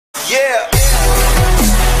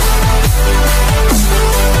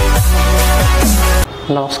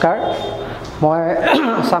নমস্কাৰ মই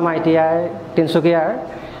Assam ITI তিনচুকীয়াৰ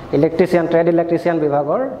electrician trade electrician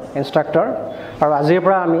বিভাগৰ ইনষ্ট্ৰাক্টৰ আৰু আজিৰ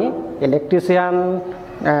পৰা আমি ইলেক্ট্ৰিচিয়ান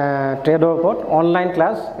ট্ৰেডৰ ওপৰত অনলাইন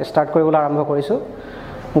ক্লাছ ষ্টাৰ্ট কৰিবলৈ আৰম্ভ কৰিছোঁ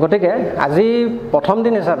গতিকে আজি প্ৰথম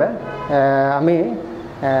দিন হিচাপে আমি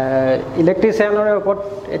ইলেক্ট্ৰিচিয়ানৰ ওপৰত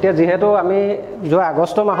এতিয়া যেহেতু আমি যোৱা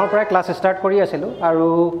আগষ্ট মাহৰ পৰা ক্লাছ ষ্টাৰ্ট কৰি আছিলোঁ আৰু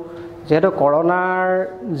যেহেতু কৰোনাৰ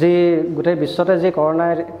যি গোটেই বিশ্বতে যি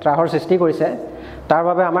কৰোনাই ত্ৰাসৰ সৃষ্টি কৰিছে তাৰ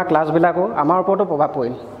বাবে আমাৰ ক্লাছবিলাকো আমাৰ ওপৰতো প্ৰভাৱ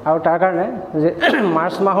পৰিল আৰু তাৰ কাৰণে যে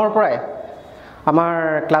মাৰ্চ মাহৰ পৰাই আমাৰ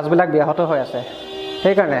ক্লাছবিলাক ব্যাহত হৈ আছে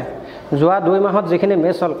সেইকাৰণে যোৱা 2 মাহত যিখিনি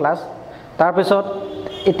মিছ হ'ল ক্লাছ তাৰপিছত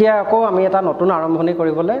এতিয়া আকৌ আমি এটা নতুন আৰম্ভণি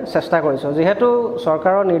কৰিবলৈ চেষ্টা কৰিছোঁ যেহেতু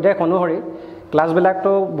চৰকাৰৰ নিৰ্দেশ অনুসৰি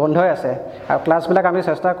ক্লাছবিলাকতো বন্ধই আছে আৰু ক্লাছবিলাক আমি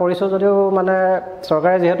চেষ্টা কৰিছোঁ যদিও মানে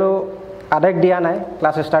চৰকাৰে যেহেতু আদেশ দিয়া নাই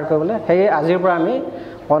ক্লাছ ষ্টাৰ্ট কৰিবলৈ সেয়ে আজিৰ পৰা আমি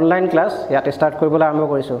অনলাইন ক্লাছ ইয়াত ষ্টাৰ্ট কৰিবলৈ আৰম্ভ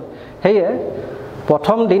কৰিছোঁ সেয়ে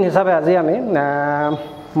প্ৰথম দিন হিচাপে আজি আমি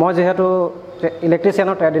মই যেহেতু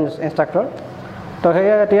ইলেক্ট্ৰিচিয়ানৰ ট্ৰেড ইনষ্ট্ৰাক্টৰ তো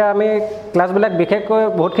সেয়ে এতিয়া আমি ক্লাছবিলাক বিশেষকৈ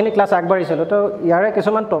বহুতখিনি ক্লাছ আগবাঢ়িছিলোঁ তো ইয়াৰে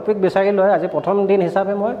কিছুমান টপিক বিচাৰি লৈ আজি প্ৰথম দিন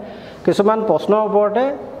হিচাপে মই কিছুমান প্ৰশ্নৰ ওপৰতে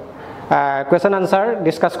কুৱেশ্যন আনচাৰ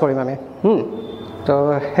ডিছকাছ কৰিম আমি তো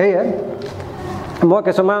সেয়ে মই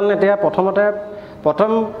কিছুমান এতিয়া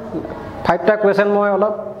প্ৰথম 5টা কুৱেশ্যন মই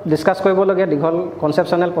অলপ ডিছকাছ কৰিবলগীয়া দীঘল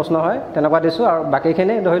কনচেপচনেল প্ৰশ্ন হয় তেনেকুৱা দিছোঁ আৰু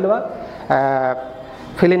বাকীখিনি ধৰি লোৱা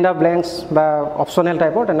ফিল ইন দ্য ব্লেংকছ বা অপশ্যনেল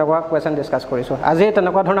টাইপৰ তেনেকুৱা কুৱেশ্যন ডিছকাছ কৰিছোঁ আজি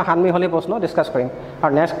তেনেকুৱা ধৰণৰ সানমিহলি প্ৰশ্ন ডিছকাছ কৰিম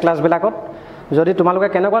আৰু নেক্সট ক্লাছবিলাকত যদি তোমালোকে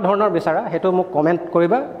কেনেকুৱা ধৰণৰ বিচাৰা সেইটো মোক কমেণ্ট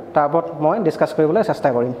কৰিবা তাৰ ওপৰত মই ডিছকাছ কৰিবলৈ চেষ্টা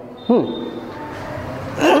কৰিম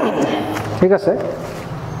ঠিক আছে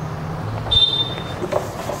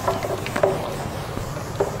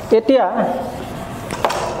এতিয়া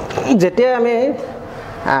যেতিয়া আমি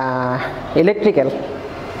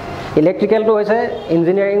ইলেক্ট্ৰিকেলটো হৈছে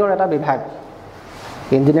ইঞ্জিনিয়াৰিঙৰ এটা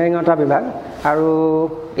বিভাগ আৰু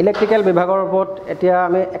ইলেক্ট্ৰিকেল বিভাগৰ ওপৰত এতিয়া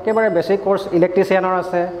আমি একেবাৰে বেছিক কোৰ্ছ ইলেক্ট্ৰিচিয়ানৰ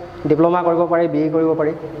আছে ডিপ্ল'মা কৰিব পাৰি BE কৰিব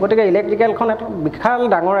পাৰি গতিকে ইলেক্ট্ৰিকেলখন এটা বিশাল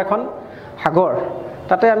ডাঙৰ এখন সাগৰ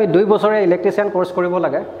তাতে আমি 2 বছৰীয়া ইলেক্ট্ৰিচিয়ান কোৰ্ছ কৰিব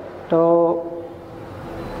লাগে তো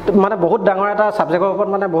মানে বহুত ডাঙৰ এটা ছাবজেক্টৰ ওপৰত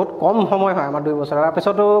মানে বহুত কম সময় হয় আমাৰ 2 বছৰ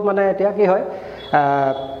তাৰপিছতো মানে এতিয়া কি হয়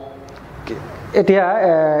এতিয়া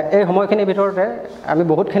এই সময়খিনিৰ ভিতৰতে আমি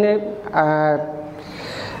বহুতখিনি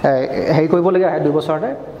হেৰি কৰিবলগীয়া হয় 2 বছৰতে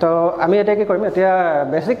তো আমি এতিয়া কি কৰিম এতিয়া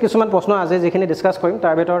বেছিক কিছুমান প্ৰশ্ন আজি যিখিনি ডিছকাছ কৰিম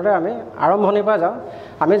তাৰ ভিতৰতে আমি আৰম্ভণিৰ পৰা যাওঁ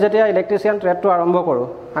আমি যেতিয়া ইলেক্ট্ৰিচিয়ান ট্ৰেডটো আৰম্ভ কৰোঁ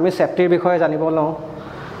আমি ছেফটিৰ বিষয়ে জানিব লওঁ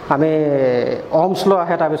আমি অহমছ ল'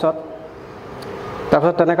 আহে তাৰপিছত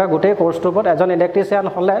তেনেকুৱা গোটেই কোৰ্ছটোৰ ওপৰত এজন ইলেক্ট্ৰিচিয়ান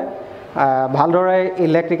হ'লে ভালদৰে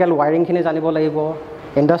ইলেক্ট্ৰিকেল ৱায়াৰিংখিনি জানিব লাগিব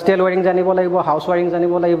ইণ্ডাষ্ট্ৰিয়েল ৱায়াৰিং জানিব লাগিব হাউচ ৱায়াৰিং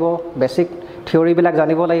জানিব লাগিব বেছিক থিয়ৰিবিলাক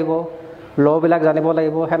জানিব লাগিব ল'বিলাক জানিব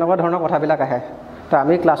লাগিব সেনেকুৱা ধৰণৰ কথাবিলাক আহে তো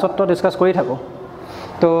আমি ক্লাছততো ডিছকাছ কৰি থাকোঁ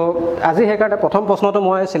তো আজি সেইকাৰণে প্ৰথম প্ৰশ্নটো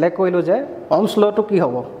মই চিলেক্ট কৰিলোঁ যে অহমছ ল'টো কি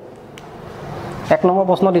হ'ব 1 নম্বৰ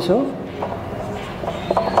প্ৰশ্ন দিছোঁ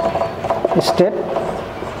ষ্টেট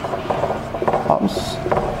অহমছ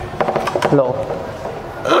ল'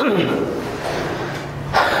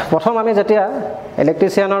 প্ৰথম আমি যেতিয়া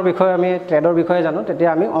ইলেক্ট্ৰিচিয়ানৰ বিষয়ে আমি ট্ৰেডৰ বিষয়ে জানো তেতিয়া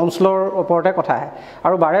আমি অহমছ ল'ৰ ওপৰতে কথা আহে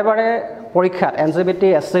আৰু বাৰে বাৰে পৰীক্ষাত NCVT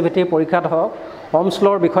SCVT পৰীক্ষাত হওক অহমছ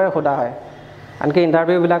ল'ৰ বিষয়ে সোধা হয় আনকি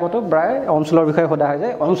ইণ্টাৰভিউবিলাকতো প্ৰায় অহমছ ল'ৰ বিষয়ে সোধা হয় যে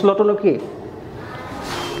অহমছ ল'টোনো কি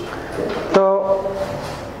তো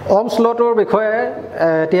অহমছ ল'টোৰ বিষয়ে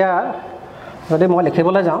এতিয়া যদি মই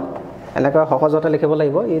লিখিবলৈ যাওঁ এনেকৈ সহজতে লিখিব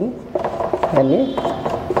লাগিব in any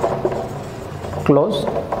close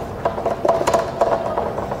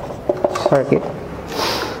circuit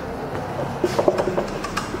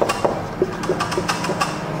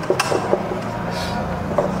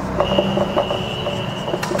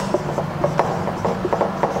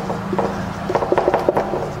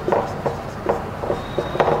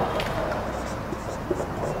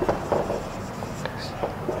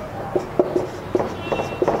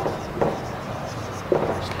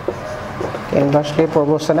inversely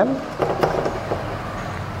proportional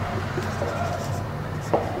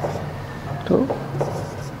to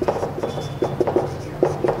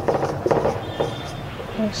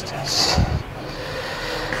resistance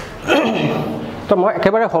তো মই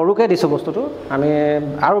একেবাৰে সৰুকৈ দিছোঁ বস্তুটো আমি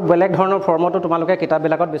আৰু বেলেগ ধৰণৰ ফৰ্মতো তোমালোকে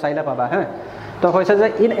কিতাপবিলাকত বিচাৰিলে পাবা হা তো হৈছে যে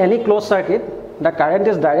in any close circuit the current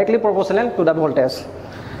is directly proportional to the voltage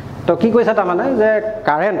তো কি কৈছে তাৰমানে যে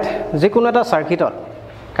কাৰেণ্ট যিকোনো এটা চাৰ্কিটত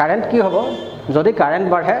কাৰেণ্ট কি হ'ব যদি কাৰেণ্ট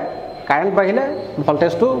বাঢ়িলে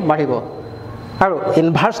ভল্টেজটো বাঢ়িব আৰু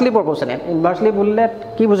ইনভাৰ্সলি বুলিলে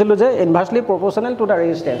কি বুজিলোঁ যে ইনভাৰ্সলি প্ৰপৰ্চনেল টু দ্য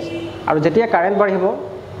ৰেজিষ্টেন্স আৰু যেতিয়া কাৰেণ্ট বাঢ়িব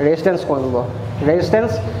ৰেজিষ্টেন্স কমিব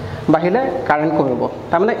ৰেজিষ্টেন্স বাঢ়িলে কাৰেণ্ট কমিব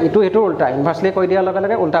তাৰমানে ইটো ইটোৰ উল্টা ইনভাৰ্সলি কৈ দিয়াৰ লগে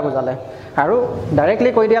লগে উল্টা বুজালে আৰু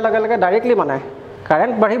ডাইৰেক্টলি কৈ দিয়াৰ লগে লগে ডাইৰেক্টলি মানে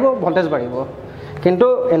কাৰেণ্ট বাঢ়িব ভোল্টেজ বাঢ়িব কিন্তু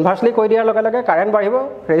ইনভাৰ্সলি কৈ দিয়াৰ লগে লগে কাৰেণ্ট বাঢ়িব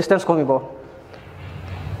ৰেজিষ্টেন্স কমিব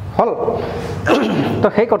হল তো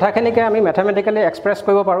সেই কথাখিনিকে আমি ম্যাথমেটিক্যালি এক্সপ্ৰেছ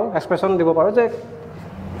কৰিব পাৰোঁ এক্সপ্ৰেছন দিব পাৰোঁ যে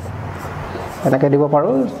এনেকৈ দিব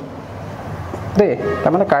পাৰোঁ দেই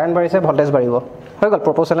তাৰমানে কাৰেণ্ট বাঢ়িছে ভোল্টেজ বাঢ়িব হৈ গ'ল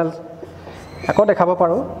প্ৰপ'ৰ্চনেল আকৌ দেখাব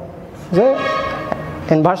পাৰোঁ যে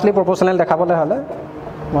ইনভাৰ্সলি প্ৰপ'ৰ্চনেল দেখাবলৈ হ'লে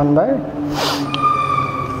 1 বাই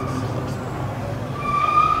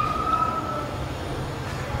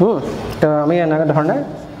তো আমি এনেকৈ ধৰণে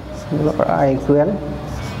I equal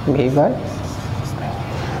V by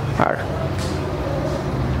R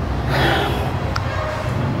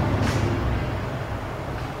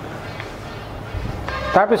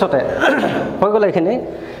তাৰপিছতে হৈ গ'ল এইখিনি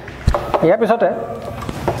ইয়াৰ পিছতে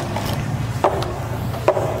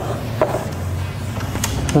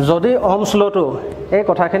যদি ohms lawটো এই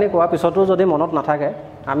কথাখিনি কোৱাৰ পিছতো যদি মনত নাথাকে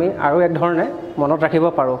আমি আৰু এক ধৰণে মনত ৰাখিব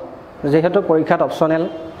পাৰোঁ যেহেতু পৰীক্ষাত অপচনেল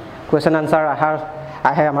কোৱেশ্চন আনসাৰ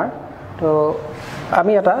আহে আমাৰ তো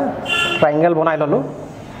আমি এটা ট্ৰায়াঙ্গেল বনাই ললোঁ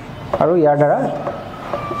আৰু ইয়াৰ দ্বাৰা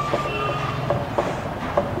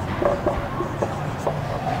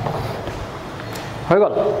হৈ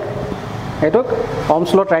গ'ল এইটোক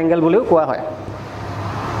ohms law ট্ৰায়াঙ্গেল বুলিও কোৱা হয়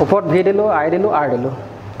ওপৰত V দিলোঁ I দিলোঁ R দিলোঁ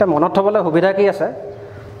এটা মনত থবলৈ সুবিধা কি আছে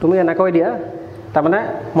তুমি এনেকৈ দিয়া তাৰমানে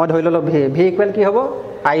মই ধৰি ললোঁ V ইকুৱেল কি হ'ব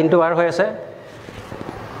I ইনটু R হৈ আছে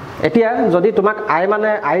এতিয়া যদি তোমাক I মানে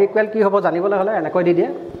I ইকুৱেল কি হ'ব জানিবলৈ হ'লে এনেকৈ দি দিয়া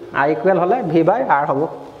I ইকুৱেল হ'লে V বাই R হ'ব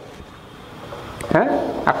হা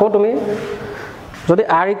আকৌ তুমি যদি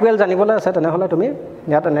R ইকুৱেল জানিবলৈ আছে তেনেহ'লে তুমি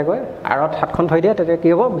ইয়াত এনেকৈ R ত হাতখন থৈ দিয়া তেতিয়া কি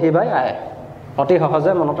হ'ব V বাই I অতি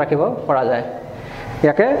সহজে মনত ৰাখিব পৰা যায়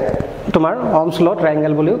ইয়াকে তোমাৰ ohms law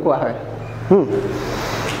ট্ৰায়াঙ্গেল বুলিও কোৱা হয়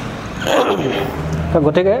তো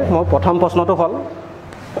গতিকে মোৰ প্ৰথম প্ৰশ্নটো হ'ল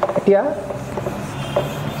এতিয়া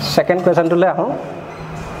সেকেন্ড কোৱেশ্চনটোলৈ আহোঁ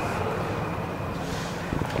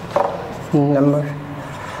number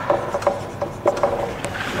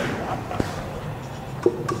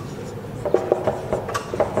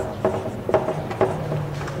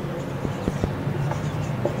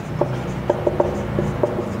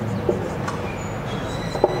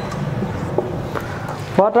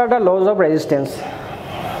What are the laws of resistance?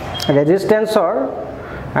 Resistance or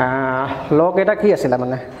law কেটা কি আছিল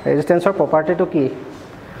মানে resistance or property to কি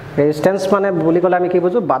resistance মানে বুলি ক'লে আমি কি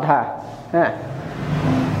বুজো বাধা হ্যাঁ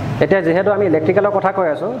এতিয়া যেহেতু আমি ইলেক্ট্ৰিকেলৰ কথা কৈ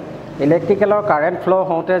আছো ইলেক্ট্ৰিকেলৰ কাৰেন্ট ফ্লো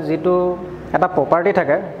হওঁতে যেটো এটা প্ৰপাৰ্টি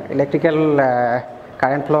থাকে ইলেক্ট্ৰিকেল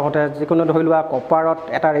কাৰেন্ট ফ্লো হওঁতে যিকোনো ধৰি লোৱা কপাৰত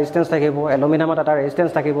এটা ৰেজিস্ট্যান্স থাকিব এলুমিনিয়ামত এটা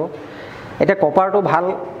ৰেজিস্ট্যান্স থাকিব এটা কপাৰটো ভাল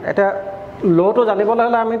এটা লটো জানিবলৈ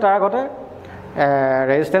হ'লে আমি তাৰ আগতে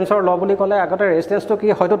ৰেজিস্ট্যান্সৰ ল বুলি ক'লে আগতে ৰেজিস্ট্যান্সটো কি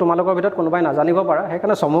হয়তো তোমালোকৰ ভিতৰত কোনোবাই নাজানিব পাৰা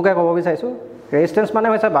সেইকাৰণে সমুকে ক'ব বিচাৰিছো ৰেজিস্ট্যান্স মানে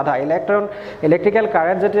হৈছে বাধা ইলেক্ট্ৰিকেল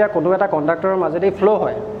কাৰেন্ট যেতিয়া কোনো এটা কণ্ডাক্টৰৰ মাজেদি ফ্লো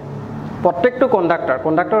হয় প্ৰত্যেকটো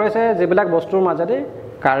কণ্ডাক্টৰ হৈছে যিবিলাক বস্তুৰ মাজেদি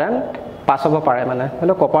কাৰেন্ট পাছ হ'ব পাৰে মানে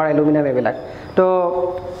হলো কপাৰ এলুমিনিয়াম এইবিলাক তো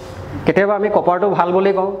কেতিয়াবা আমি কপাৰটো ভাল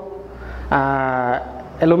বুলি কওঁ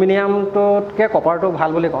এলুমিনিয়ামটোতকৈ কপাৰটো ভাল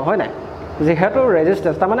বুলি কওঁ হয় নাই যেহেতু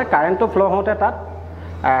ৰেজিস্ট্যান্স তাৰ মানে কাৰেন্টটো ফ্লো হওঁতে তাত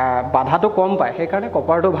বাধাটো কম পায় সেইকাৰণে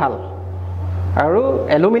কপাৰটো ভাল আৰু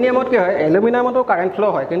এলুমিনিয়ামত কি হয় এলুমিনিয়ামতো কাৰেন্ট ফ্লো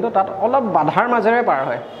হয় কিন্তু তাত অলপ বাধাৰ মাজেৰে পাৰ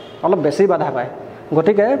হয় অলপ বেছি বাধা পায়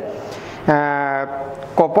গতিকে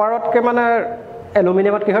কপাৰতকে মানে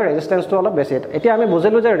এলুমিনিয়ামত কি হয় ৰেজিস্ট্যান্সটো অলপ বেছি এতিয়া আমি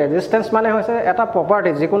বুজিলো যে ৰেজিস্ট্যান্স মানে হৈছে এটা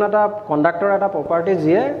প্ৰপাৰ্টি যিকোনো এটা কণ্ডাক্টৰ এটা প্ৰপাৰ্টি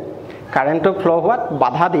যিয়ে কাৰেন্টটো ফ্লো হোৱাত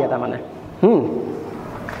বাধা দিয়ে তাৰ মানে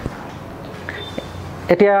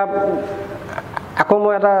এতিয়া আকৌ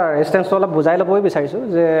মই এটা ৰেজিস্ট্যান্সটো অলপ বুজাই ল'বই বিচাৰিছো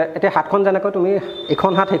যে এতিয়া হাতখন যেনেকৈ তুমি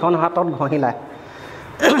এখন হাত সিখন হাতত ঘহিলা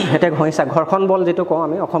এতিয়া ঘহিছা ঘৰখন বল যেটো কওঁ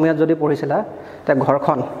আমি অসমীয়াত যদি পঢ়িছিলা তে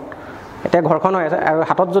ঘৰখন এতিয়া ঘৰখন হৈ আছে আৰু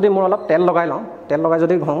হাতত যদি মোৰ অলপ তেল লগাই লওঁ তেল লগাই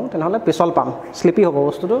যদি ঘহো তেনেহ'লে পিছল পাম স্লিপি হ'ব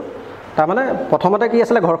বস্তুটো তাৰ মানে প্ৰথমতে কি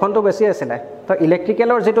আছিল ঘৰখনটো বেছি আছিল তো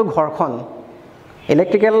ইলেক্ট্ৰিকেলৰ যেটো ঘৰখন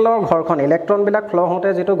ইলেক্ট্ৰনবিলাক ফ্লো হওঁতে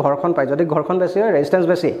যেটো ঘৰখন পায় যদি ঘৰখন বেছি হয় ৰেজিস্ট্যান্স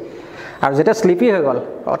বেছি আৰু যেটা স্লিপি হৈ গ'ল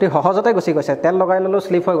অতি সহজতে গুচি গৈছে তেল লগাই ললো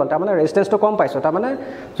স্লিপ হৈ গ'ল তাৰ মানে ৰেজিস্ট্যান্সটো কম পাইছো তাৰ মানে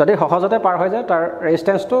যদি সহজতে পাৰ হৈ যায় তাৰ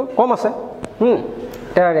ৰেজিস্ট্যান্সটো কম আছে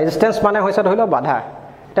তে ৰেজিস্ট্যান্স মানে হৈছে ধৰিলো বাধা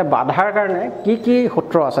তে বাধাৰ কাৰণে কি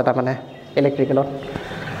সূত্ৰ আছে তাৰ মানে ইলেক্ট্ৰিকেলত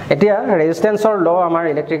এতিয়া ৰেজিস্ট্যান্সৰ ল আমাৰ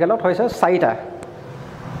ইলেক্ট্ৰিকেলত হৈছে 4টা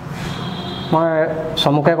মই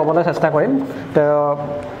সমুখে ক'বলৈ চেষ্টা কৰিম তো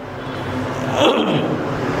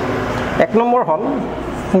এক নম্বৰ হ'ল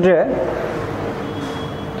যে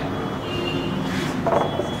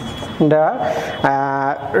the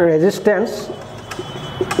resistance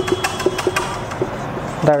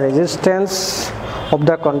of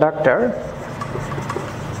the conductor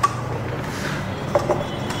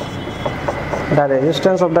the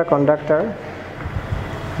resistance of the conductor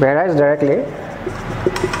varies directly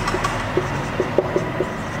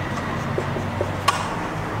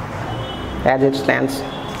as it stands.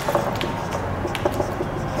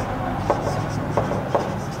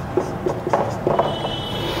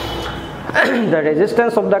 The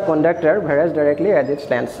resistance of the conductor varies directly as it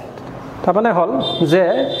stands. তারমানে হল যে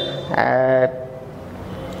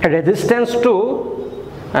ৰেজিষ্টেন্সটো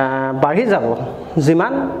বাঢ়ি যাব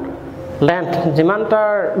যিমান লেন্থ যিমান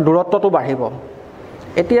তাৰ দূৰত্বটো বাঢ়িব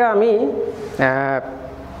এতিয়া আমি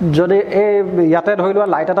যদি এই ইয়াতে ধৰি লোৱা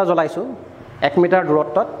লাইট এটা জ্বলাইছো 1 মিটাৰ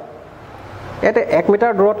দূৰত্বত এতে 1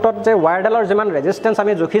 মিটাৰ দূৰত্বত যে ওয়্যাৰডালৰ যিমান ৰেজিষ্টেন্স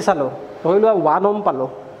আমি জুখি চালো ধৰি লোৱা 1 ওহম পালো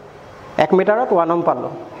 1 মিটাৰত 1 ওহম পালো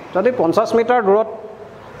যদি 50 মিটাৰ দূৰত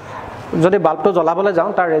যদি বাল্বটো জ্বলাবলৈ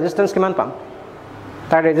যাওঁ তাৰ ৰেজিষ্টেন্স কিমান পাম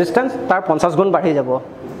তাৰ ৰেজিষ্টেন্স তাৰ 50 গুণ বাঢ়ি যাব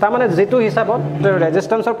তাৰ মানে যেটো হিচাপত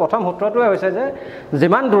ৰেজিষ্টেন্সৰ প্ৰথম সূত্ৰটোৱে হৈছে যে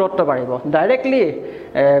যিমান দূৰত্ব বাঢ়িব directly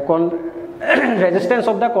resistance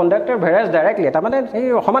of the conductor varies directly তাৰ মানে এই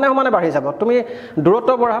সমানে সমানে বাঢ়ি যাব তুমি দূৰত্ব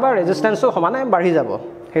বঢ়াবা ৰেজিষ্টেন্সও সমানে বাঢ়ি যাব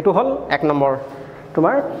হেতু হল এক নম্বৰ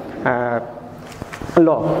তোমাৰ ল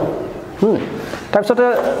তাৰ পিছতে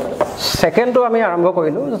সেকেন্ডটো আমি আৰম্ভ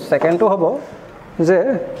কৰিলো সেকেন্ডটো হ'ব যে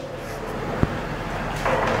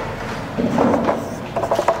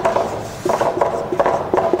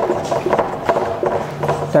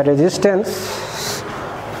the resistance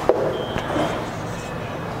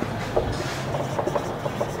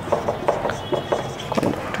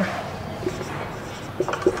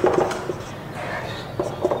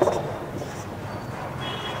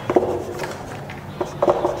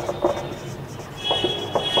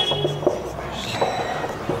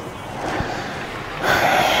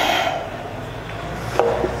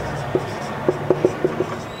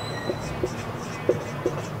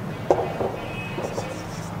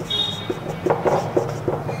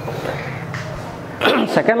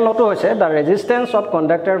second law to hoise the resistance of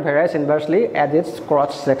conductor varies inversely as its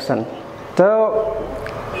cross section to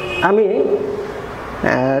ami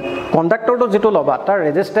conductor to jitu loba tar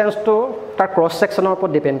resistance to tar cross section or upor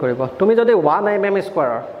depend koribo tumi jodi 1 mm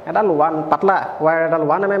square edal 1 patla wire edal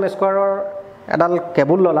 1 mm square edal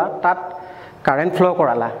cable lola tat current flow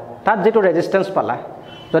korala tat jitu resistance pala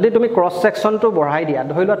jodi tumi cross section to borhai dia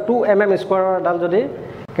dhoilo 2 mm square edal jodi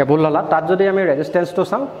cable lola tat jodi ami resistance to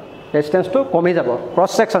sam resistance to কমি যাব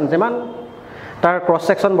cross section যেমান তাৰ cross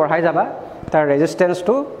section বঢ়াই যাবা তাৰ resistance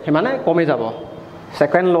টো হিমানে কমি যাব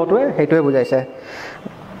second লটোৱে হেইটোৱে বুজাইছে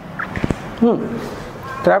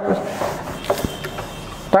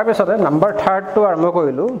তাৰ পিছতে নাম্বাৰ 3 টো আৰম্ভ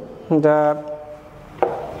কৰিলো দা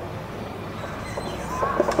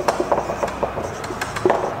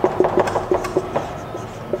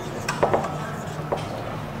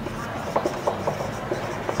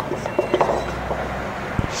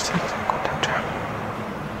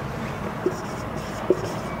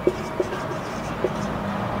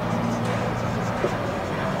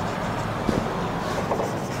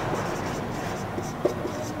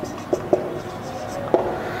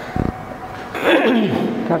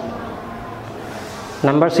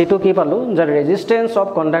Number C2 কি পালো the resistance of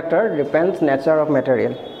conductor depends nature of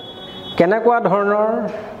material কেনেকুৱা ধৰণৰ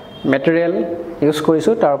material ইউজ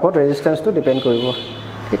কৰিছো তাৰ ওপৰত resistance টো ডিপেন্ড কৰিব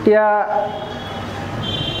এতিয়া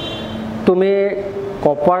তুমি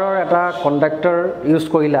কপাৰৰ এটা কণ্ডাক্টৰ ইউজ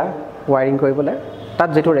কৰিলা ওয়্যাৰিং কৰিবলৈ তাত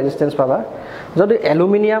যেটো ৰেজিষ্টেন্স পাবা যদি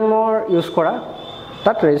এলুমিনিয়ামৰ ইউজ কৰা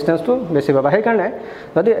তাত ৰেজিষ্টেন্সটো বেছি পাবা সেই কাৰণে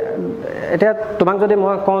যদি এটা তোমাক যদি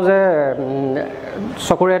মই কওঁ যে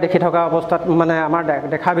চকুৰে দেখি থকা অৱস্থাত মানে আমাৰ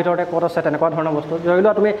দেখা ভিতৰতে ক'ত আছে তেনেকুৱা ধৰণৰ বস্তু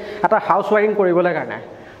ধৰিলোৱা তুমি এটা হাউস ওয়্যাৰিং কৰিবলৈ কাৰণে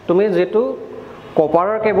তুমি যেটো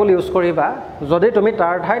কপাৰৰ কেবল ইউজ কৰিবা যদি তুমি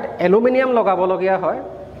তাৰ ঠাইত এলুমিনিয়াম লগাব লগিয়া হয়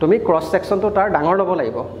তুমি ক্ৰস সেকশনটো তাৰ ডাঙৰ ল'ব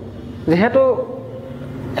লাগিব যেহেতু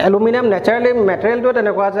এলুমিনিয়াম ন্যাচাৰালি মেটেৰিয়েলটো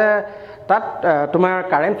তেনেকুৱা যে তাত তোমাৰ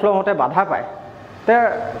কাৰেন্ট ফ্লো হতে বাধা পায় তে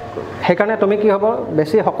হেকাৰণে তুমি কি হ'ব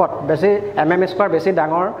বেছি হকত বেছি mm স্কয়াৰ বেছি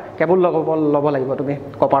ডাঙৰ কেবল লব লাগিব তুমি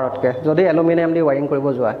কপাৰতকে যদি এলুমিনিয়াম দি ওয়্যাৰিং কৰিব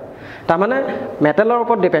যোৱা তাৰ মানে মেটেলৰ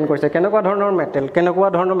ওপৰত ডিপেন্ড কৰিছে কেনেকুৱা ধৰণৰ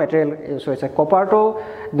মেটেৰিয়েল ইউজ হৈছে কপাৰটো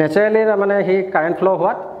ন্যাচাৰালি মানে হি কাৰেন্ট ফ্লো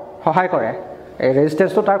হোৱাত সহায় কৰে এই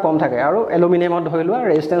ৰেজিষ্টেন্সটো তাৰ কম থাকে আৰু এলুমিনিয়ামত ধৰি লোৱা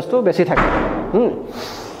ৰেজিষ্টেন্সটো বেছি থাকে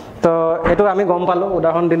তো এটো আমি গম পালো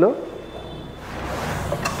উদাহৰণ দিলো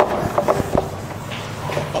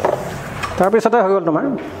তাৰ পিছতে হৈ গল তোমাৰ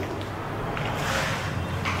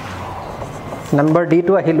নাম্বাৰ ডি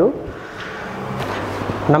টো আহিলো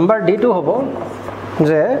নাম্বাৰ ডি টো হ'ব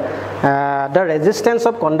যে the resistance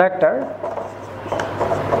of conductor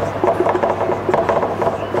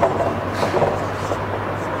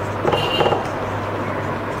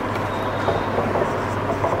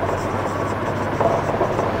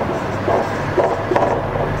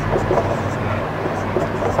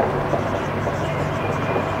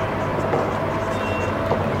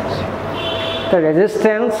The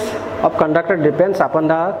resistance of conductor depends upon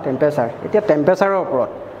the temperature. এতিয়া টেম্পাৰেচাৰৰ ওপৰত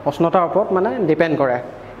উষ্ণতাৰ ওপৰত মানে ডিপেণ্ড কৰে।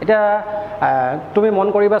 এতিয়া তুমি মন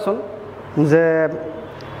কৰিবাচোন যে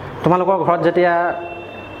তোমালোকৰ ঘৰত যেতিয়া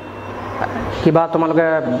কিবা তোমালোকে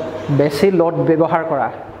বেছি লোড ব্যৱহাৰ কৰা,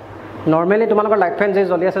 নৰ্মেলি তোমালোকৰ লাইট ফেন যি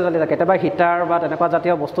জ্বলি থাকে, কেতিয়াবা হিটাৰ বা তেনেকুৱা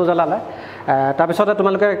জাতীয় বস্তু জ্বলালে তাৰপিছতে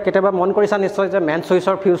তোমালোকে কেতিয়াবা মন কৰিছা নিশ্চয় যে মেইন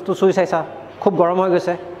ছুইচৰ ফিউজটো চুই চাইছা, খুব গৰম হৈ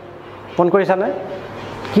গৈছে, মন কৰিছানে?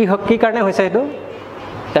 কি কাৰণে হৈছে এইটো?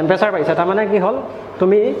 টেম্পাৰেচাৰ পাইছে। তাৰমানে কি হ'ল,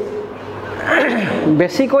 তুমি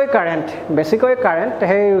বেছিকৈ কাৰেণ্ট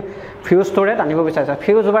সেই ফিউজটোৰে টানিব বিচাৰিছা।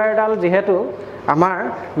 ফিউজ ৱায়াৰডাল যিহেতু আমাৰ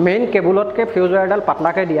মেইন কেবুলতকৈ ফিউজ ৱায়াৰডাল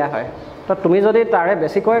পাতলাকৈ দিয়া হয়, তো তুমি যদি তাৰে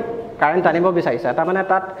বেছিকৈ কাৰেণ্ট টানিব বিচাৰিছা, তাৰমানে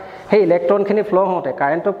তাত সেই ইলেক্ট্ৰনখিনি ফ্ল' হওঁতে,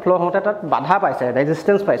 কাৰেণ্টটো ফ্ল' হওঁতে তাত বাধা পাইছে,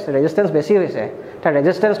 ৰেজিষ্টেঞ্চ বেছি হৈছে। তাৰ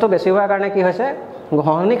ৰেজিষ্টেঞ্চটো বেছি হোৱাৰ কাৰণে কি হৈছে,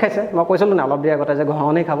 ঘঁহনি খাইছে। মই কৈছিলোঁ না অলপ দেৰি আগতে যে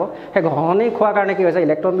ঘঁহনি খাব। সেই ঘঁহনি খোৱাৰ কাৰণে কি হৈছে,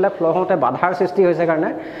 ইলেক্ট্ৰনবিলাক ফ্ল' হওঁতে বাধাৰ সৃষ্টি হৈছে কাৰণে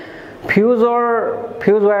ফিউজ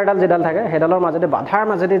ৱায়াৰডাল যিডাল থাকে সেইডালৰ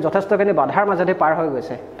মাজেদি যথেষ্টখিনি বাধাৰ মাজেদি পাৰ হৈ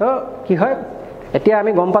গৈছে। তো কি হয়, এতিয়া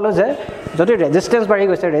আমি গম পালোঁ যে যদি ৰেজিষ্টেঞ্চ বাঢ়ি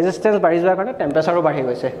গৈছে, ৰেজিষ্টেঞ্চ বাঢ়ি যোৱাৰ কাৰণে টেম্পাৰেচাৰো বাঢ়ি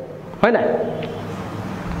গৈছে, হয় নাই?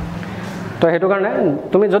 তো সেইটো কাৰণে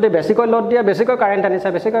তুমি যদি বেছিকৈ লোড দিয়া, বেছিকৈ কাৰেণ্ট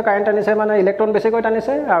টানিছে মানে ইলেক্ট্ৰন বেছিকৈ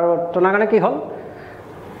টানিছে, আৰু তাৰ কাৰণে কি হ'ল,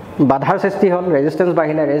 বাধাৰ সৃষ্টি হ'ল, ৰেজিষ্টেঞ্চ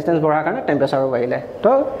বঢ়াৰ কাৰণে টেম্পাৰেচাৰো বাঢ়িলে।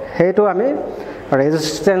 তো সেইটো আমি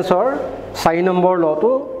ৰেজিষ্টেঞ্চৰ 4 নম্বৰ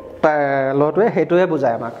লটোৱে সেইটোৱে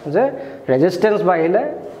বুজায় আমাক যে ৰেজিষ্টেঞ্চ বাঢ়িলে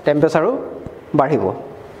টেম্পাৰেচাৰো বাঢ়িব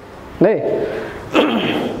দেই।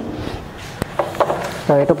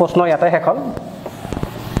 তো এইটো প্ৰশ্ন ইয়াতে শেষ হ'ল।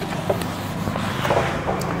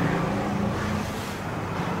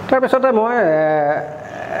 তাৰপিছতে মই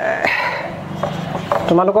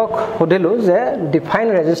তোমালোকক সুধিলোঁ যে ডিফাইন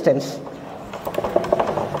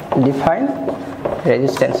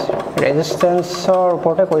ৰেজিষ্টেঞ্চৰ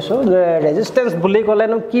ওপৰতে কৈছোঁ যে ৰেজিষ্টেঞ্চ বুলি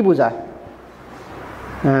ক'লেনো কি বুজা?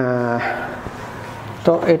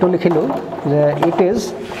 তো এইটো লিখিলোঁ যে it is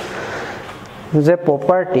a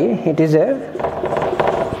property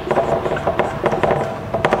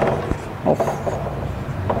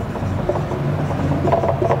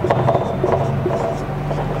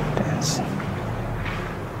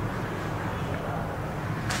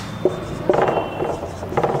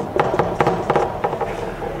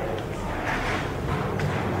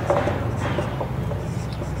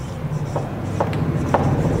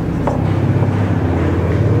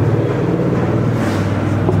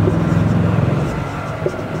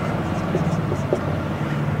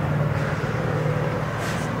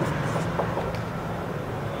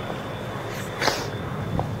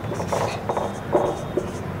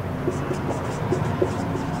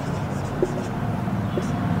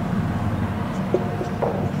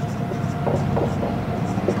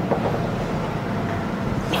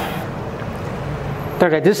The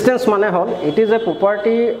resistance মানে হ'ল it is a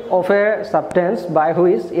property of a substance by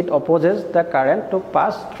which it opposes the current to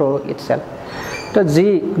pass through itself. তো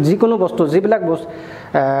যিকোনো বস্তু, যিবিলাক বস্তু,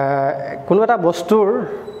 কোনো এটা বস্তুৰ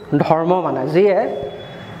ধৰ্ম মানে যিয়ে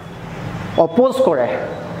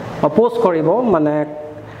অপ'জ কৰিব মানে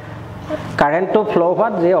কাৰেণ্টটো ফ্ল'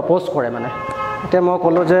 হোৱাত যিয়ে অপ'জ কৰে মানে। এতিয়া মই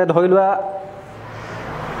ক'লোঁ যে ধৰি লোৱা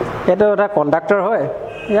এইটো এটা কণ্ডাক্টৰ হয়,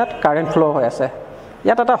 ইয়াত কাৰেণ্ট ফ্ল' হৈ আছে,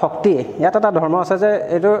 ইয়াত এটা শক্তি, ইয়াত এটা ধৰ্ম আছে যে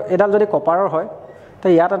এইডাল যদি কপাৰৰ হয় তো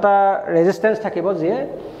ইয়াত এটা ৰেজিষ্টেঞ্চ থাকিব যিয়ে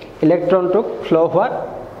ইলেক্ট্ৰনটোক ফ্ল' হোৱাত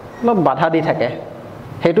অলপ বাধা দি থাকে,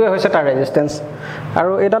 সেইটোৱে হৈছে তাৰ ৰেজিষ্টেঞ্চ।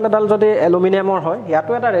 আৰু এডাল যদি এলুমিনিয়ামৰ হয়,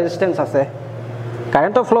 ইয়াতো এটা ৰেজিষ্টেঞ্চ আছে,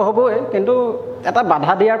 কাৰেণ্টটো ফ্ল' হ'বই, কিন্তু এটা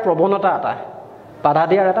বাধা দিয়াৰ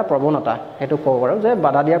এটা প্ৰৱণতা সেইটো ক'ব পাৰোঁ যে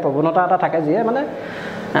বাধা দিয়াৰ প্ৰৱণতা এটা থাকে যিয়ে মানে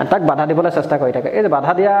তাক বাধা দিবলৈ চেষ্টা কৰি থাকে। এই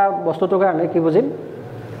বাধা দিয়া বস্তুটোকে আমি কি বুজিম?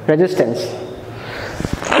 ৰেজিষ্টেঞ্চ।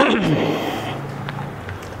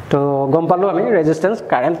 তো গম পালোঁ আমি ৰেজিষ্টেঞ্চ।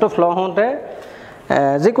 কাৰেণ্টটো ফ্ল' হওঁতে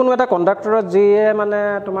যিকোনো এটা কণ্ডাক্টৰত যিয়ে মানে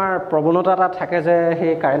তোমাৰ প্ৰৱণতা এটা থাকে যে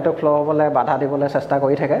সেই কাৰেণ্টটো ফ্ল' হ'বলৈ বাধা দিবলৈ চেষ্টা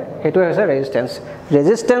কৰি থাকে, সেইটোৱে হৈছে ৰেজিষ্টেঞ্চ।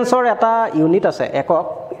 ৰেজিষ্টেঞ্চৰ এটা ইউনিট আছে, একক,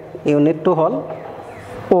 ইউনিটটো হ'ল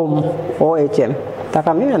ওম, OHM। তাক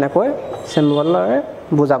আমি এনেকৈ চিম্বলেৰে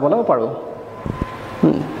বুজাবলৈও পাৰোঁ।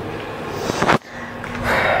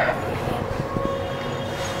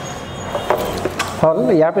 হ'ল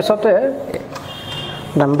ইয়াৰ পিছতে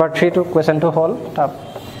নম্বৰ 3 কুৱেশ্যনটো হ'ল।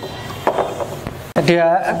 এতিয়া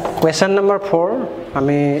কুৱেশ্যন নম্বৰ 4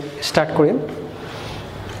 আমি ষ্টাৰ্ট কৰিম।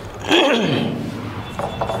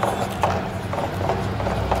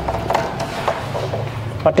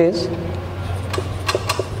 What is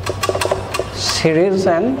series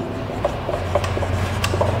and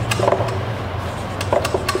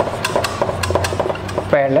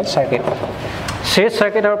parallel circuit? Series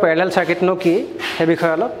circuit আৰু parallel circuit নো কি? সেই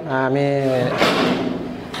বিষয়ে অলপ আমি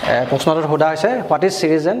প্ৰশ্নটোত সোধা হৈছে what is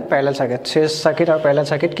সিৰিজ and parallel circuit সিৰিজ circuit আৰু পেৰেলেল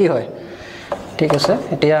সাৰ্কিট কি হয় ঠিক আছে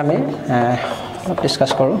এতিয়া আমি অলপ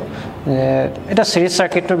ডিসকাস কৰোঁ এটা সিৰিজ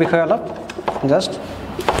সাৰ্কিটৰ বিষয়ে অলপ জাস্ট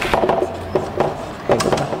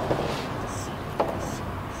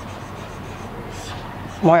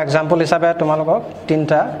মই এক্সাম্পল হিচাপে তোমালোকক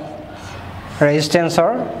তিনটা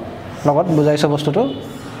ৰেজিস্ট্যান্সৰ লগত বুজাইছো বস্তুটো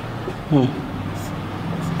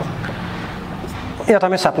ইয়াত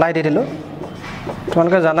আমি সাপ্লাই দি দিলো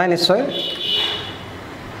তোমালোকে জানাই নিশ্চয়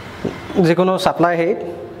যিকোনো সাপ্লাই হেইট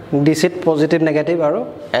ডিসিত পজিটিভ নেগেটিভ আৰু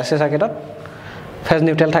এসি সাৰ্কিটত ফেজ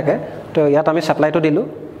নিউট্ৰেল থাকে তো ইয়াত আমি সাপ্লাইটো দিলো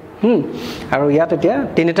আৰু ইয়াত এতিয়া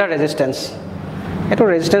তিনিটা ৰেজিস্ট্যান্স এটো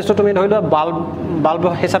ৰেজিস্ট্যান্সটো তুমি ধৰি লোৱা বাল্ব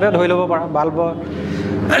হিচাপে ধৰি ল'ব পাৰা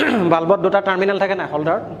বাল্বত দুটা টাৰ্মিনাল থাকে না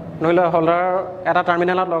হোল্ডাৰত ধৰি লোৱা হোল্ডাৰ এটা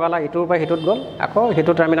টাৰ্মিনালত লগালা ইটোৰ পৰা হিটোত গ'ল আকৌ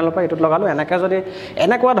হিটো টাৰ্মিনালৰ পৰা ইটোত লগালো এনেকৈ যদি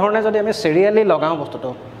এনেকুৱা ধৰণে যদি আমি সিৰিয়ালি লগাও বস্তুটো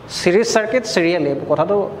সিৰিজ সাৰ্কিট সিৰিয়ালি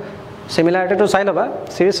কথাটো সিমিলাৰিটিটো চাই ল'বা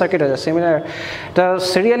সিৰিজ সাৰ্কিট হৈছে সিমিলাৰ এটা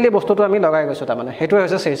সিৰিয়ালি বস্তুটো আমি লগাই গৈছো তাৰ মানে হেইটো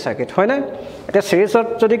হৈছে সিৰিজ সাৰ্কিট হয় না এটা সিৰিজত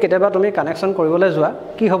যদি কেতিয়াবা তুমি কানেকচন কৰিবলৈ যোৱা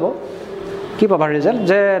কি হ'ব কি পাবা ৰিজাল্ট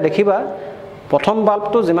যে দেখিবা প্ৰথম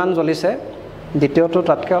বাল্বটো যিমান জ্বলিছে দ্বিতীয়টো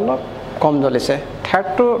তাতকৈ অলপ কম জ্বলিছে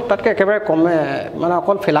থাৰ্ডটো তাতকৈ একেবাৰে কমে মানে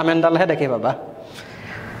অকল ফিলামেণ্টডালহে দেখি পাবা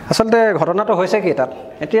আসলতে ঘটনাটো হৈছে কি তাত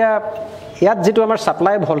এতিয়া ইয়াত যেটো আমাৰ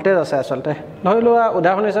সাপ্লাই ভোল্টেজ আছে আসলতে ধৰি লোৱা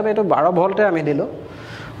উদাহৰণ হিচাপে এটো 12 ভোল্টে আমি দিলো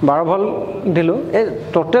 12 ভোল্ট দিলো এই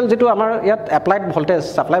টোটাল যেটো আমাৰ ইয়াত এপ্লাইড ভোল্টেজ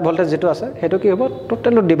সাপ্লাই ভোল্টেজ যেটো আছে হেতু কি হ'ব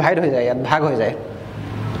টোটালটো ডিভাইড হৈ যায় ইয়াত ভাগ হৈ যায়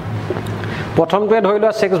প্ৰথমটোৱে ধৰি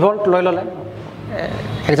লোৱা 6 ভোল্ট লৈ ললে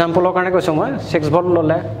এক্সাম্পলৰ কাৰণে কৈছো মই 6 ভোল্ট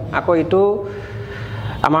ললে আকৌ ইটো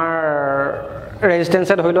আমাৰ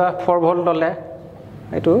ৰেজিস্ট্যান্সে ধৰি লোৱা 4 ভোল্ট ললে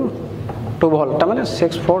এটো 2 ভোল্ট তাৰ মানে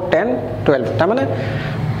 6 4 10 12 তাৰ মানে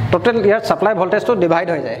টোটাল ইয়াৰ সাপ্লাই ভোল্টেজটো ডিভাইড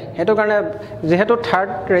হৈ যায় হেতু কাৰণে যেহেতু থাৰ্ড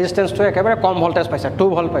ৰেজিস্ট্যান্সটো একেবাৰে কম ভোল্টেজ পাইছে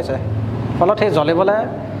 2 ভোল্ট পাইছে ফলত হে জ্বলিবলৈ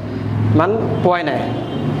মান পোৱাই নাই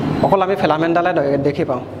অকল আমি ফিলামেণ্টডালে দেখি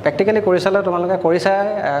পাওঁ প্ৰ্যাকটিক্যালি কৰিছালে তোমালোকে কৰিছা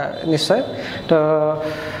নিশ্চয় তো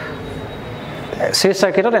সিৰিজ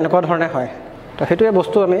সাৰ্কিটত এনেকুৱা ধৰণে হয় তো হেতুৱে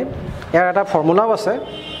বস্তু আমি ইয়াৰ এটা ফৰ্মুলাও আছে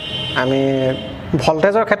আমি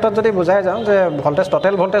ভোল্টেজৰ ক্ষেত্ৰত যদি বুজাই যাওঁ যে ভোল্টেজ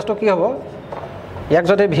টোটাল ভোল্টেজটো কি হ'ব ইয়াক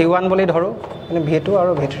যদি V1 বুলি ধৰো মানে V2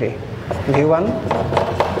 আৰু V3 V1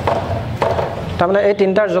 তাৰমানে এই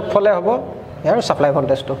তিনটাৰ যোগফলে হ'ব ইয়াৰ সাপ্লাই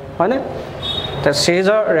ভোল্টেজটো হয় না তো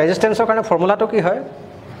সিৰিজৰ ৰেজিস্ট্যান্সৰ কাৰণে ফৰ্মুলাটো কি হয়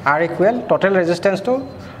R ইকুৱেল টোটাল ৰেজিস্ট্যান্সটো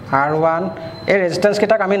R1 এই ৰেজিস্ট্যান্স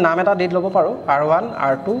কিটাক আমি নাম এটা দি ল'ব পাৰো R1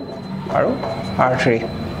 R2 আৰু R3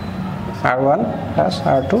 R1 plus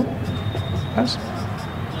R2 plus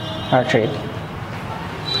R3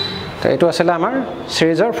 তো এটো আছিল আমাৰ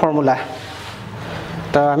সিৰিজৰ ফৰ্মুলা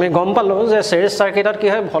তো আমি গম পালো যে সিৰিজ সাৰ্কিটত কি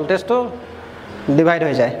হয় ভোল্টেজটো ডিভাইড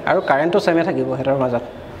হৈ যায় আৰু কাৰেন্টটো সেমে থাকিব হেতৰ মাজত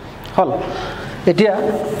হল এতিয়া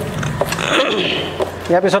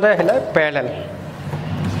ইয়াৰ পিছতে আহিলে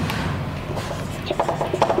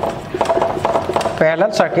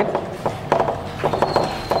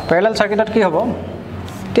পেৰেলেল সাৰ্কিটত কি হ'ব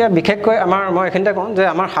এতিয়া বিশেষকৈ আমাৰ মই এখিনতে কওঁ যে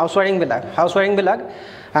আমাৰ হাউস ওয়াৰিং বিলাক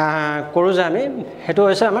কৰো যে আমি হেতু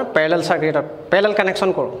হৈছে আমাৰ পেৰেলেল সাৰ্কিটত পেৰেলেল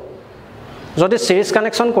কানেকচন কৰো যদি সিৰিজ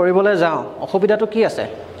কানেকচন কৰিবলৈ যাওঁ অসুবিধাটো কি আছে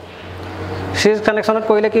সিৰিজ কানেকচনত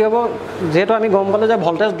কৰিলে কি হ'ব যেহেতু আমি গম পালো যে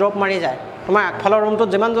ভোল্টেজ ড্ৰপ মাৰি যায় তোমাৰ আগফালৰ ৰুমটোত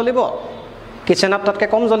যিমান জ্বলিব কিচেনত তাতকৈ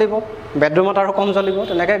কম জ্বলিব বেডৰুমত আৰু কম জ্বলিব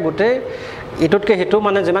তেনেকৈ গোটেই ইটুতকৈ হিটু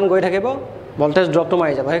মানে যিমান গৈ থাকিব ভোল্টেজ ড্ৰপটো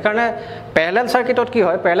মাৰি যাব সেইকাৰণে পেৰেলেল সাৰ্কিটত কি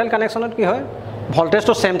হয় পেৰেলেল কানেকচনত কি হয়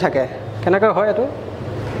ভোল্টেজটো সেম থাকে কেনেকৈ হয় এটো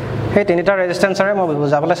সেই তিনিটা ৰেজিস্ট্যান্সৰে মই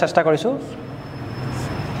বুজাবলৈ চেষ্টা কৰিছো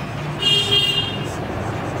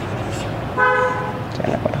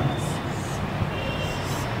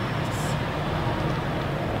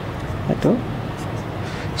এটো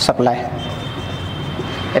সাপ্লাই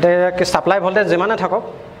এটা কি সাপ্লাই ভোল্টেজ যিমানে থাকক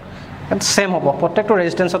সেম হ'ব প্ৰত্যেকটো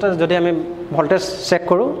ৰেজিস্ট্যান্সতে যদি আমি ভোল্টেজ চেক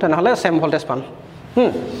কৰো তেনেহলে সেম ভোল্টেজ পাম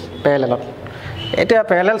পেৰেলেলত এতিয়া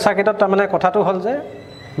পেৰেলেল সাৰ্কিটত তাৰ মানে কথাটো হল যে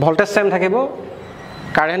ভোল্টেজ সেম থাকিব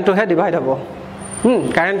কাৰেন্টটোহে ডিভাইড হ'ব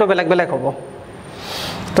কাৰেন্টটো বেলেগ হ'ব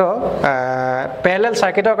তো পেৰেলেল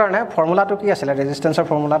সাৰ্কিটৰ কাৰণে ফৰ্মুলাটো কি আছিল ৰেজিস্ট্যান্সৰ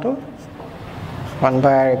ফৰ্মুলাটো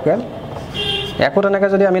 1/R ইকুৱেল একো তেনেকৈ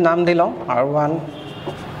যদি আমি নাম দি লওঁ R1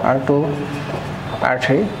 R2 R3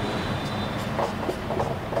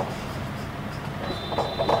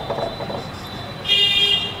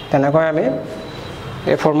 তেনেকৈ আমি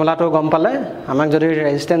এই ফৰ্মুলাটো গম পালে আমাক যদি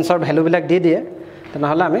ৰেজিস্ট্যান্সৰ ভ্যালু বিলাক দি দিয়ে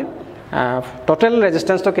তেনেহলে আমি টোটাল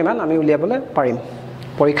ৰেজিস্ট্যান্সটো কিমান আমি উলিয়াবলৈ পাৰিম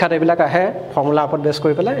পৰীক্ষাত এইবিলাক আহে ফৰ্মুলা ওপৰত বেছ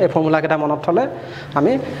কৰি পেলাই এই ফৰ্মুলা কেইটা মনত থলে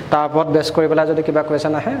আমি তাৰ ওপৰত বেছ কৰি পেলাই যদি কিবা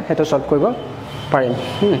কোৱেশ্চন আহে হেতু সলভ কৰিব পাৰিম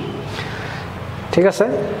ঠিক আছে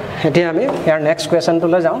এতিয়া আমি ইয়াৰ নেক্সট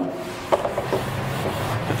কোৱেশ্চনটোলৈ যাওঁ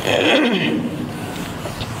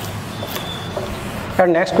ইয়াৰ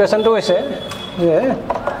নেক্সট কোৱেশ্চনটো হৈছে যে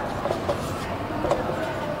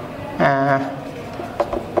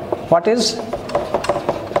what is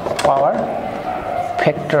power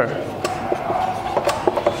factor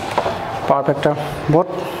বহুত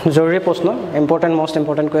জৰুৰী প্ৰশ্ন ইম্পৰ্টেণ্ট মোষ্ট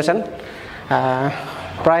ইম্পৰ্টেণ্ট কুৱেশ্যন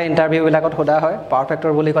প্ৰায় ইণ্টাৰভিউবিলাকত সোধা হয় পাৱাৰ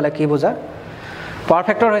ফেক্টৰ বুলি ক'লে কি বুজা পাৱাৰ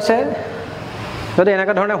ফেক্টৰ হৈছে যদি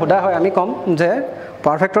এনেকুৱা ধৰণে সোধা হয় আমি ক'ম যে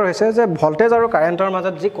পাৱাৰ ফেক্টৰ হৈছে যে ভল্টেজ আৰু কাৰেণ্টৰ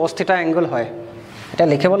মাজত যি cos θ এংগল হয় এটা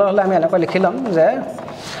লিখিবলৈ হ'লে আমি এনেকৈ লিখি ল'ম যে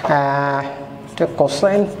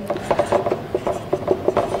cosine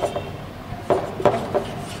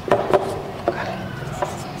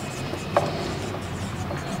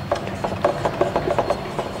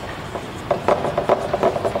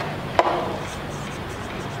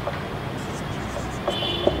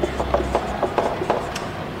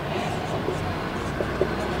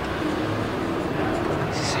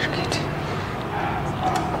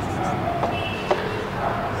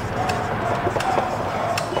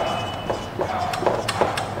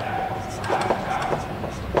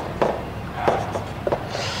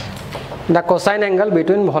the cosine angle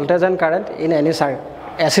between voltage and current in any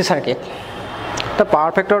AC circuit the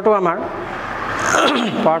power factor to amar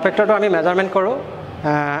power factor to ami measurement koru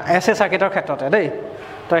AC circuit or khetrote dei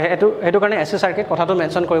to etu karone AC circuit kotha to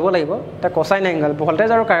mention koribo lagibo ta cosine angle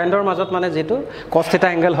voltage aru current or majot mane jetu cos θ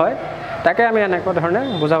angle hoy take ami eneko dhorone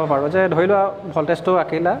bujabo paro je dhoilo voltage to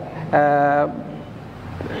akila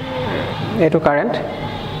etu current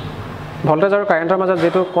voltage aru current or majot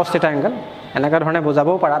jetu cos θ angle eneka dhorone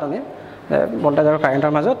bujabo para tumi voltage আৰু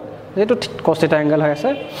কাৰেণ্টৰ মাজত যেটো cos θ angle হৈ আছে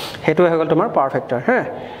হেতু হৈ গল তোমাৰ power factor হে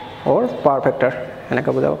অৰ পাৱাৰ ফেক্টৰ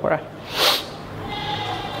এনেকৈ বুজাব পৰা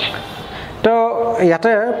তো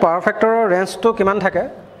ইয়াতে পাৱাৰ ফেক্টৰৰ ৰেঞ্জটো কিমান থাকে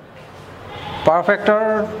পাৱাৰ ফেক্টৰৰ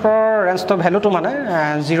ৰেঞ্জটো ভ্যালুটো মানে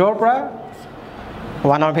 0 ৰ পৰা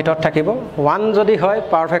 1 ৰ ভিতৰত থাকিব 1 যদি হয়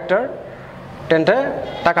পাৱাৰ ফেক্টৰ তেন্তে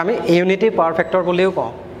তাক আমি ইউনিটি পাৱাৰ ফেক্টৰ বুলিও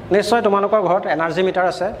কওঁ নিশ্চয় তোমালোকৰ ঘৰত এনাৰ্জি মিটাৰ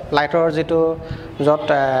আছে লাইটৰ যেটো যত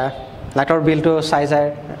লাইটৰ বিলটো চাই যায়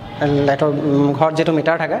লাইটৰ ঘৰত যেটো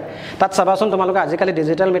মিটাৰ থাকে তাত চাবাচোন তোমালোকে আজিকালি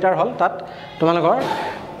ডিজিটেল মিটাৰ হল তাত তোমালোকৰ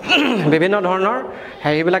বিভিন্ন ধৰণৰ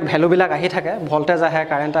হেৰিবিলাক ভ্যালুবিলাক আহি থাকে ভোল্টেজ আহে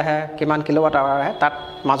কাৰেন্ট আহে কিমান কিলোৱাট আৱাৰ আহে তাত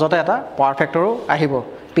মাজতে এটা পাৱাৰ ফেক্টৰো আহিব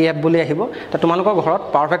পিএফ বুলি আহিব তা তোমালোকৰ ঘৰত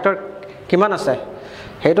পাৱাৰ ফেক্টৰ কিমান আছে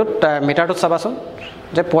হেতুত মিটাৰটোত চাবাচোন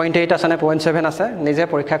যে 0.8 আছে নে 0.7 আছে নিজে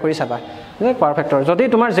পৰীক্ষা কৰি চাবা যে পাৱাৰ ফেক্টৰ যদি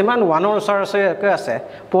তোমাৰ যিমান 1 ৰ ওচৰ আছে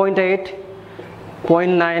 0.8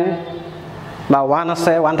 0.9 বা 1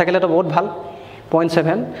 আছে 1 থাকিলে তো বহুত ভাল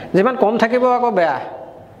 0.7 যিমান কম থাকিব আকৌ বেয়া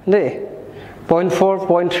দেই 0.4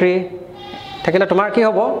 0.3 থাকিলে তোমাৰ কি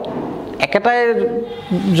হ'ব একেটাই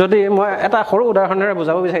যদি মই এটা সৰু উদাহৰণেৰে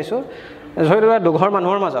বুজাব বিচাৰিছো ধৰিলোৱা দুঘৰ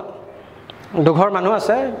মানুহৰ মাজত দুঘৰ মানুহ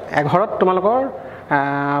আছে এঘৰত তোমালোকৰ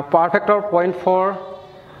পাৱাৰ ফেক্টৰ 0.4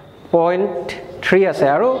 0.3 আছে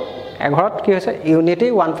আৰু এঘৰত কি হৈছে ইউনিটি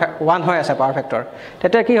 1 হৈ আছে পাৱাৰ ফেক্টৰ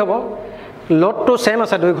তেতিয়া কি হ'ব লোড টু সেম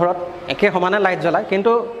আছে দুই ঘৰত একে সমানে লাইট জ্বলাই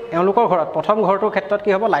কিন্তু এওঁলোকৰ ঘৰত প্ৰথম ঘৰটোৰ ক্ষেত্ৰত কি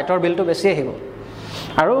হ'ব লাইটৰ বিলটো বেছি আহিব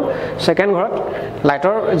আৰু সেকেন্ড ঘৰত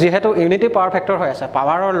লাইটৰ যেহেতু ইউনিটি পাৱাৰ ফেক্টৰ হৈ আছে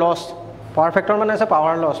পাৱাৰৰ লস পাৱাৰ ফেক্টৰ মানে আছে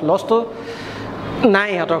পাৱাৰ লসটো নাই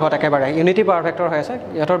ইহঁতৰ ঘৰত একেবাৰে ইউনিটি পাৱাৰ ফেক্টৰ হৈ আছে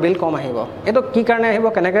ইহঁতৰ বিল কম আহিব এটো কি কাৰণে আহিব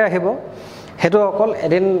কেনেকৈ আহিব হেতু অকল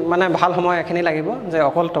এদিন মানে ভাল সময় এখিনি লাগিব যে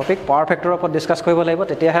অকল টপিক পাৱাৰ ফেক্টৰৰ ওপৰত ডিসকাস কৰিব লাগিব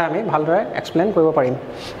তেতিয়াহে আমি ভালদৰে এক্সপ্লেইন কৰিব পাৰিম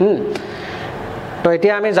তো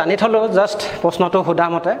এতিয়া আমি জানি থলো জাস্ট প্ৰশ্নটো হুদা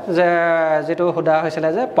মতে যে যেটো হুদা হৈছিল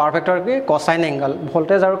যে পাৱাৰ ফেক্টৰ কি কোসাইন এংগল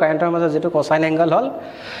ভোল্টেজ আৰু কাৰেন্টৰ মাজত যেটো কোসাইন এংগল হল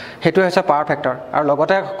হেতু হৈছে পাৱাৰ ফেক্টৰ আৰু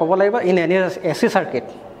লগতে ক'ব লাগিব ইন এনি এসি সাৰ্কিট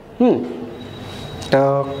তো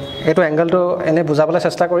এটো এংগলটো এনে বুজাবলৈ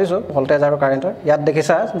চেষ্টা কৰিছো ভোল্টেজ আৰু কাৰেন্টৰ ইয়াত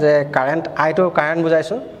দেখিছা যে কাৰেন্ট আই টু কাৰেন্ট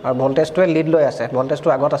বুজাইছো আৰু ভোল্টেজটোৱে লিড লৈ আছে ভোল্টেজটো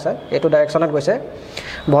আগত আছে এটো ডাইৰেকচনত গৈছে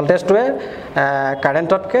ভোল্টেজটোৱে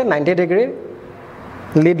কাৰেন্টতকে 90 ডিগ্ৰী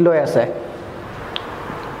লিড লৈ আছে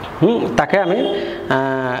তাকে আমি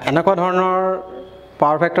এনেকুৱা ধৰণৰ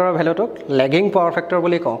পাৱাৰ ফেক্টৰৰ ভ্যালুটোক লেগিং পাৱাৰ ফেক্টৰ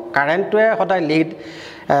বুলি কওঁ কাৰেন্টটোৱে সদায় লিড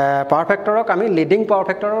পাৱাৰ ফেক্টৰক আমি লিডিং পাৱাৰ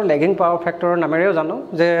ফেক্টৰ আৰু লেগিং পাৱাৰ ফেক্টৰৰ নামেৰেও জানো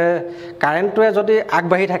যে কাৰেন্টটোৱে যদি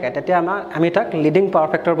আগবাঢ়ি থাকে তেতিয়া আমি তাক লিডিং পাৱাৰ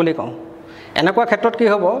ফেক্টৰ বুলি কওঁ এনেকুৱা ক্ষেত্ৰত কি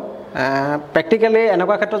হ'ব প্ৰ্যাকটিক্যালি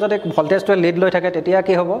এনেকুৱা ক্ষেত্ৰত যদি ভোল্টেজটোৱে লিড লৈ থাকে তেতিয়া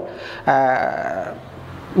কি হ'ব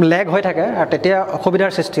লেগ হৈ থাকে আৰু তেতিয়া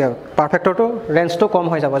অসুবিধাৰ সৃষ্টি হয় পাৱাৰ ফেক্টৰটো ৰেঞ্জটো কম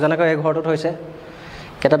হৈ যাব যেনেকৈ এই ঘৰটোত হৈছে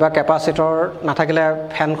কেতিয়াবা কেপাসিটৰ নাথাকিলে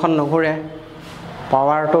ফ্যানখন নঘূৰে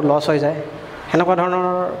পাৱাৰটো লস হৈ যায় হেনেকুৱা ধৰণৰ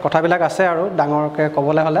কথাবিলাক আছে আৰু ডাঙৰকে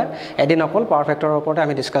ক'বলৈ হলে এদিন অকল পাৱাৰ ফেক্টৰৰ ওপৰতে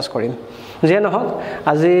আমি ডিসকাস কৰিম যে নহওক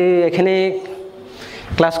আজি এখিনি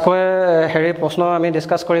ক্লাছকৈ হেৰি প্ৰশ্ন আমি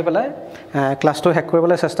ডিছকাছ কৰি পেলাই ক্লাছটো শেষ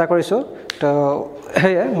কৰিবলৈ চেষ্টা কৰিছোঁ তো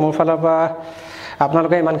সেয়ে মোৰ ফালৰ পৰা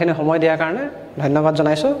আপোনালোকে ইমানখিনি সময় দিয়াৰ কাৰণে ধন্যবাদ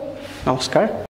জনাইছোঁ নমস্কাৰ